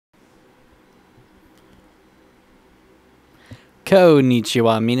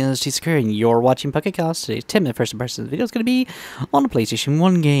Konnichiwa, Mina's Sakura, and you're watching Pocket. Today's 10-minute first impressions video is going to be on a PlayStation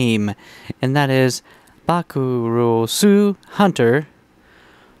 1 game, and that is Bakuretsu Hunter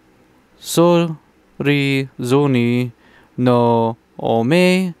Sorezore no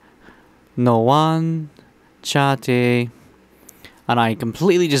Omoi Nowaan Chatte. And I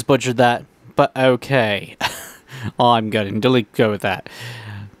completely just butchered that, but okay. I'm gonna go with that.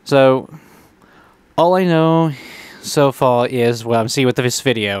 So, all I know so far is what I'm seeing with this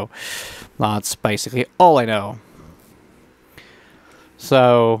video. That's basically all I know.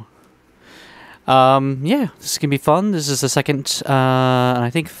 So, yeah, this is gonna be fun. This is the second, and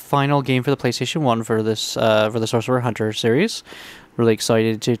I think final game for the PlayStation 1 for this, for the Sorezore Hunter series. Really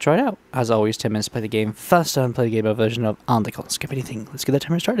excited to try it out. As always, 10 minutes to play the game. Fast and play the game version of on the call. Skip anything. Let's get that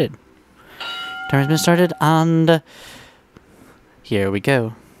timer started. Timer's been started, and here we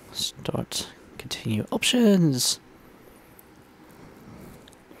go. Start. Continue options.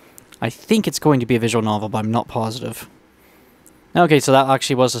 I think it's going to be a visual novel, but I'm not positive. Okay, so that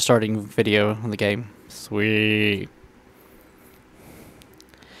actually was the starting video of the game. Sweet.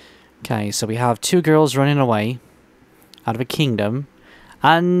 Okay, so we have two girls running away out of a kingdom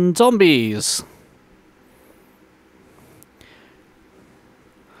and zombies.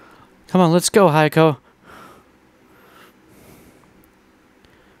 Come on, let's go, Hayako.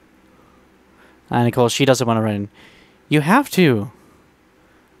 And of course, she doesn't want to run. You have to.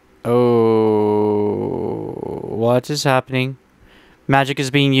 Oh, what is happening? Magic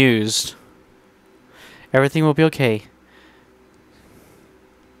is being used. Everything will be okay.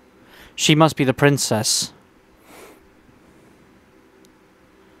 She must be the princess.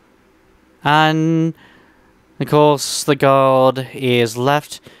 And of course, the god is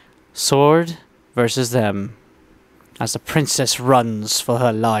left. Sword versus them, as the princess runs for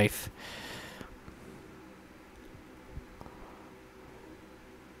her life.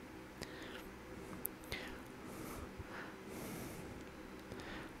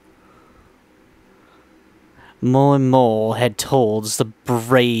 More and more head towards the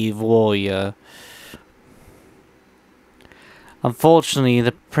brave warrior. Unfortunately,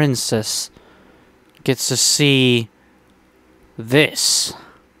 the princess gets to see this.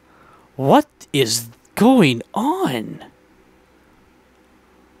 What is going on?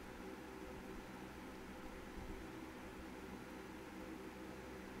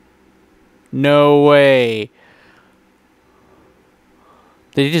 No way.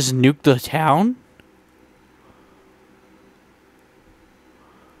 Did he just nuke the town?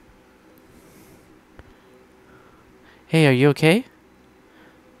 Hey, are you okay?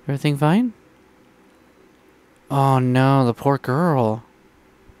 Everything fine? Oh no, the poor girl.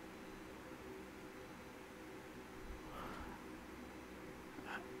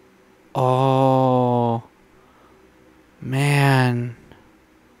 Oh, man.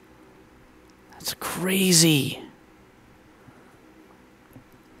 That's crazy.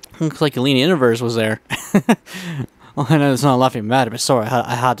 Looks like Alina Universe was there. Well, I know it's not laughing matter, but sorry,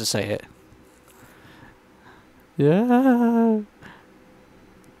 I had to say it. Yeah.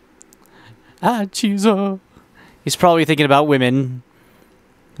 Chizo. He's probably thinking about women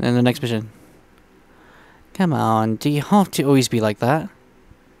in the next mission. Come on, do you have to always be like that?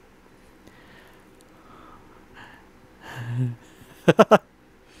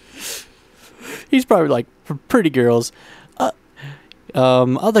 He's probably like, pretty girls,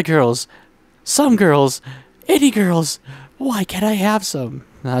 other girls, some girls, any girls, why can't I have some?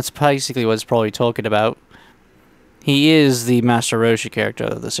 That's basically what it's probably talking about. He is the Master Roshi character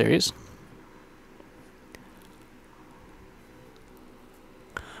of the series.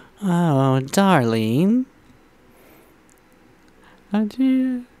 Oh, darling.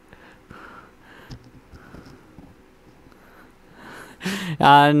 Adieu.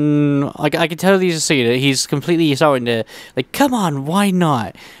 And I can tell he's seeing it. He's completely starting to, like, come on, why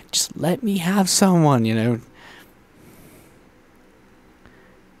not? Just let me have someone, you know.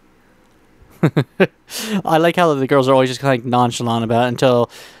 I like how the girls are always just kind of like nonchalant about it until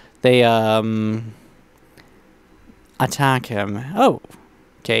they attack him. Oh,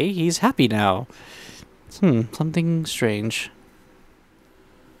 okay, he's happy now. Something strange.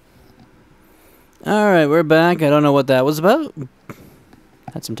 Alright, we're back. I don't know what that was about.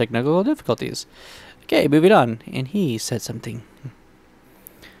 Had some technical difficulties. Okay, moving on. And he said something.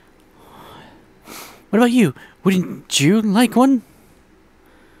 What about you? Wouldn't you like one?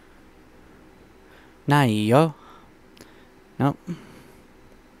 Yo. Nope.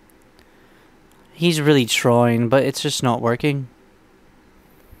 He's really trying, but it's just not working.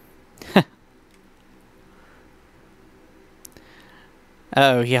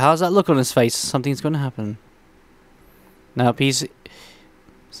 Oh, he has that look on his face. Something's going to happen. Nope, he's...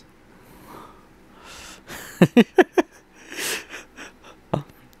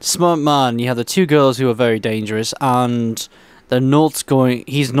 Smart man, you have the two girls who are very dangerous, and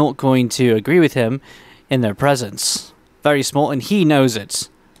he's not going to agree with him in their presence. Very small, and he knows it.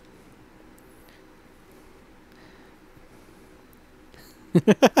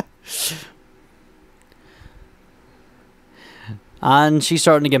 And she's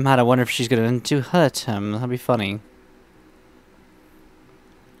starting to get mad. I wonder if she's going to hurt him. That'd be funny.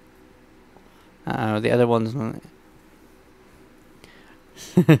 The other one's...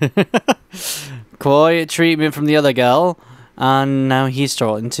 Quiet treatment from the other girl. And now he's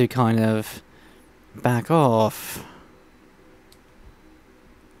starting to kind of back off.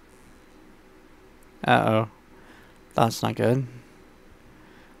 Uh-oh. That's not good.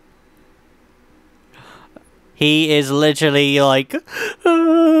 He is literally like,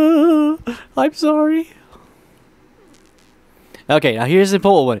 I'm sorry. Okay, now here's the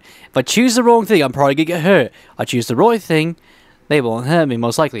important one. If I choose the wrong thing, I'm probably gonna get hurt. I choose the right thing, they won't hurt me,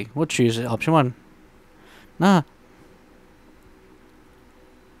 most likely. We'll choose option 1. Nah.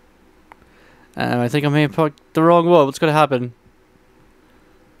 I think I may have picked the wrong one. What's gonna happen?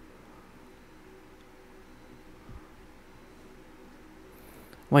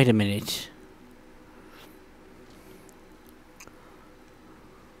 Wait a minute.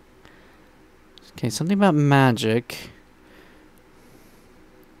 Okay, something about magic.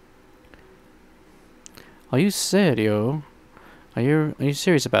 Are you serious? Are you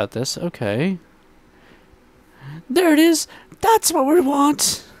serious about this? Okay. There it is! That's what we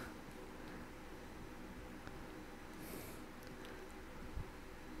want!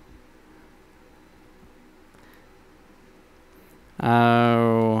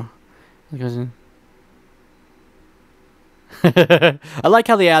 Oh. I like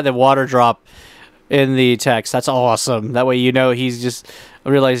how they add the water drop in the text. That's awesome. That way you know he's just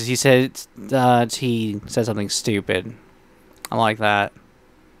realizes he said something stupid. I like that.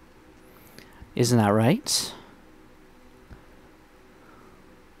 Isn't that right?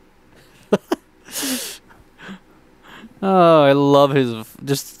 Oh, I love his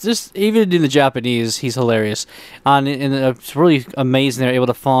just even in the Japanese, he's hilarious, and it's really amazing they're able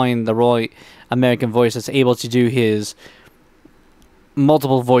to find the right American voice that's able to do his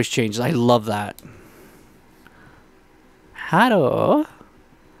multiple voice changes. I love that. Hello.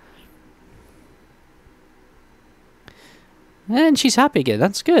 And she's happy again.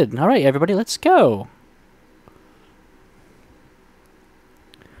 That's good. All right, everybody, let's go.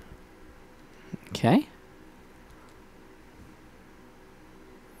 Okay.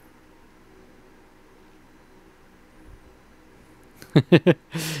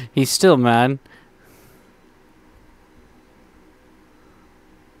 He's still mad.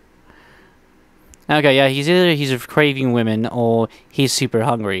 Okay, yeah, he's craving women, or he's super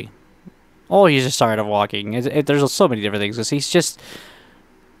hungry, or he's just tired of walking. There's so many different things, because he's just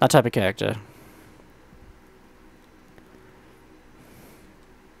that type of character.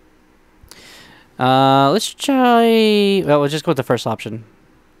 Let's try... Well, we'll just go with the first option.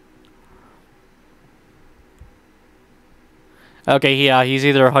 Okay, yeah, he's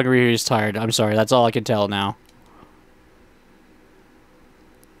either hungry or he's tired. I'm sorry, that's all I can tell now.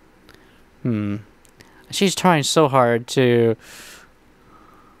 She's trying so hard to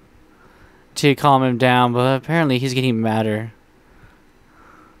calm him down, but apparently he's getting madder.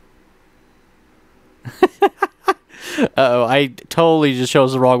 Uh-oh, I totally just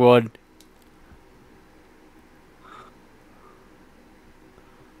chose the wrong one.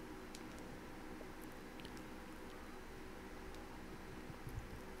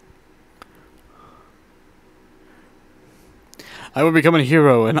 I will become a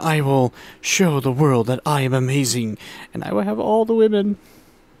hero, and I will show the world that I am amazing, and I will have all the women.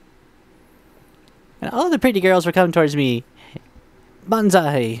 And all the pretty girls will come towards me.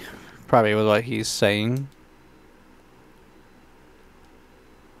 Banzai! Probably was what he's saying.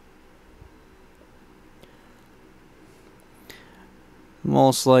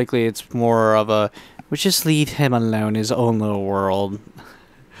 Most likely it's more of a, we just leave him alone in his own little world.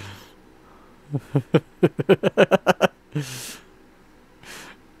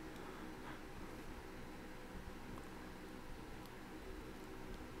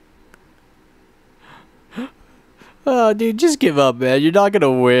 Oh, dude, just give up, man. You're not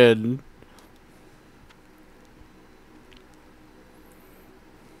gonna win.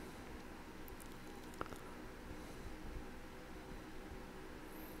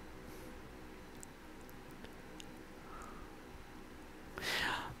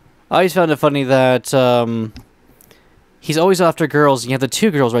 I always found it funny that he's always after girls, and you have the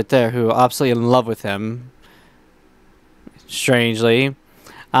two girls right there who are absolutely in love with him. strangely,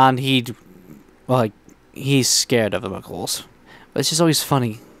 and well, like, he's scared of the muggles. But it's just always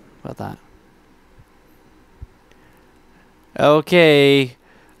funny about that. Okay.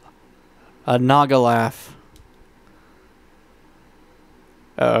 A Naga laugh.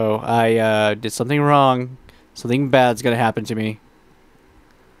 Uh-oh, I did something wrong. Something bad's gonna happen to me.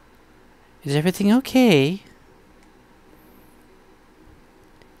 Is everything okay?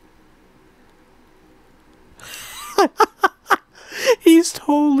 He's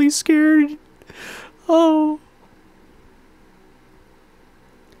totally scared. Oh.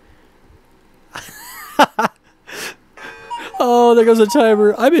 Oh, there goes the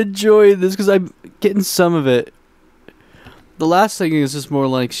timer. I'm enjoying this because I'm getting some of it. The last thing is just more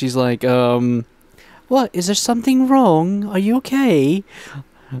like she's like, what? Is there something wrong? Are you okay?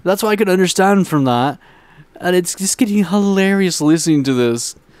 That's what I could understand from that. And it's just getting hilarious listening to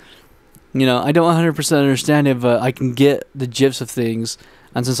this. You know, I don't 100% understand it, but I can get the gist of things.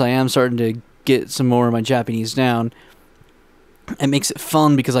 And since I am starting to get some more of my Japanese down, it makes it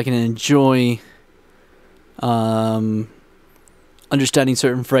fun because I can enjoy understanding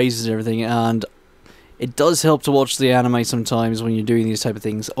certain phrases and everything. And it does help to watch the anime sometimes when you're doing these type of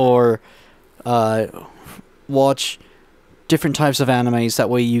things. Or watch different types of animes. That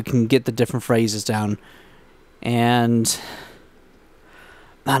way you can get the different phrases down. And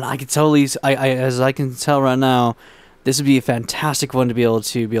man, I can totally, as I can tell right now, this would be a fantastic one to be able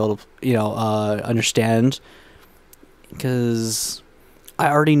to, you know, understand, because I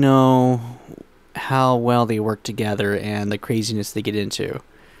already know how well they work together and the craziness they get into,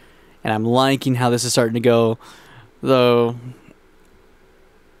 and I'm liking how this is starting to go, though,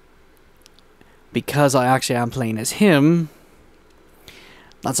 because I actually am playing as him.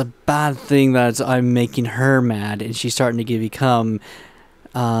 That's a bad thing that I'm making her mad, and she's starting to become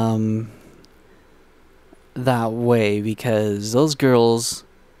that way, because those girls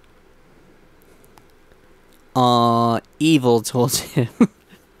are evil towards him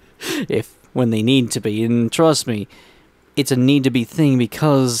when they need to be, and trust me, it's a need to be thing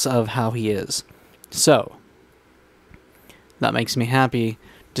because of how he is. So that makes me happy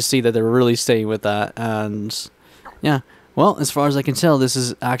to see that they're really staying with that. And yeah, well, as far as I can tell, this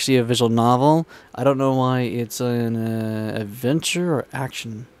is actually a visual novel. I don't know why it's an adventure or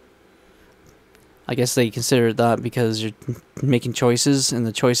action. I guess they consider it that because you're making choices, and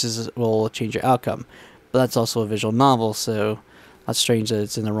the choices will change your outcome. But that's also a visual novel, so that's strange that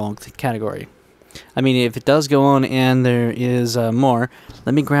it's in the wrong category. I mean, if it does go on and there is more,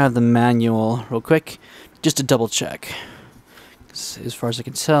 let me grab the manual real quick, just to double check. As far as I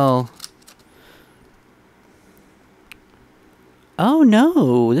can tell... Oh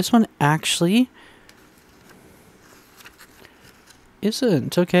no, this one actually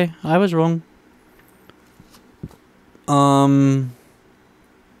isn't. Okay, I was wrong.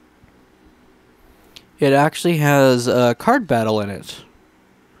 It actually has a card battle in it.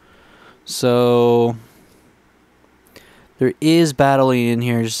 So there is battling in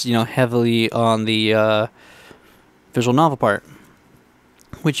here, just, you know, heavily on the visual novel part,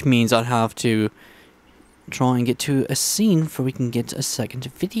 which means I'll have to try and get to a scene before we can get a second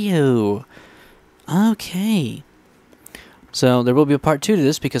video. Okay. So there will be a part 2 to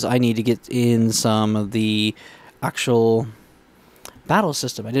this because I need to get in some of the actual battle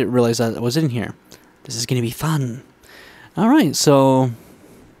system. I didn't realize that it was in here. This is going to be fun. Alright, so...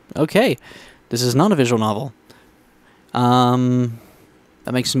 Okay. This is not a visual novel.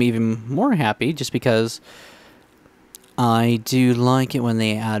 That makes me even more happy, just because I do like it when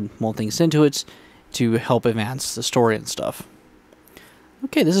they add more things into it to help advance the story and stuff.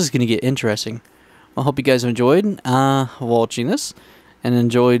 Okay, this is going to get interesting. I hope you guys have enjoyed watching this and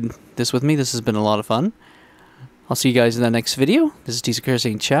enjoyed this with me. This has been a lot of fun. I'll see you guys in the next video. This is T-Sakura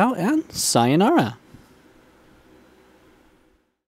saying ciao and sayonara.